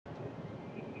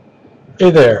Hey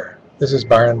there, this is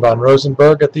Byron von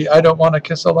Rosenberg at the I Don't Want to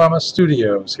Kiss a Llama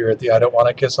studios here at the I Don't Want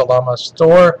to Kiss a Llama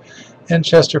store in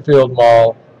Chesterfield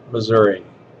Mall, Missouri.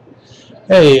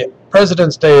 Hey,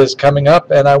 President's Day is coming up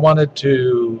and I wanted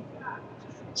to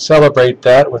celebrate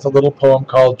that with a little poem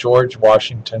called George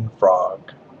Washington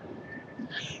Frog.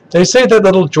 They say that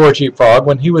little Georgie Frog,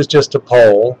 when he was just a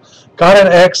pole, got an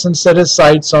axe and set his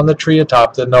sights on the tree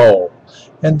atop the knoll.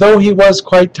 And though he was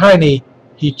quite tiny,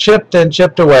 he chipped and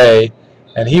chipped away,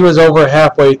 and he was over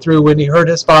halfway through when he heard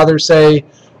his father say,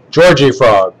 "Georgie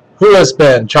Frog, who has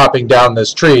been chopping down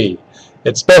this tree?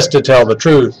 It's best to tell the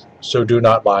truth, so do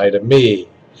not lie to me."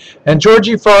 And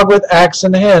Georgie Frog, with axe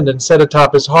in hand and set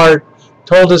atop his heart,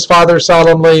 told his father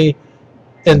solemnly,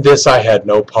 "In this I had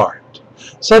no part."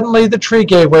 Suddenly the tree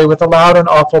gave way with a loud and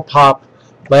awful pop,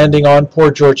 landing on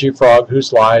poor Georgie Frog,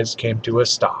 whose lies came to a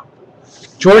stop.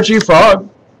 Georgie Frog,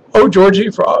 oh Georgie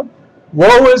Frog,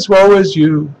 woe is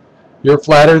you. You're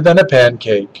flatter than a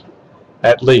pancake.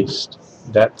 At least,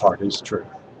 that part is true.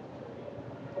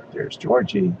 There's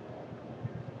Georgie.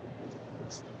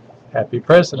 Happy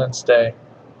President's Day.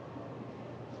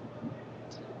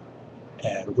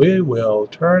 And we will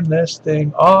turn this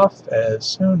thing off as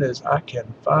soon as I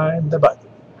can find the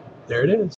button. There it is.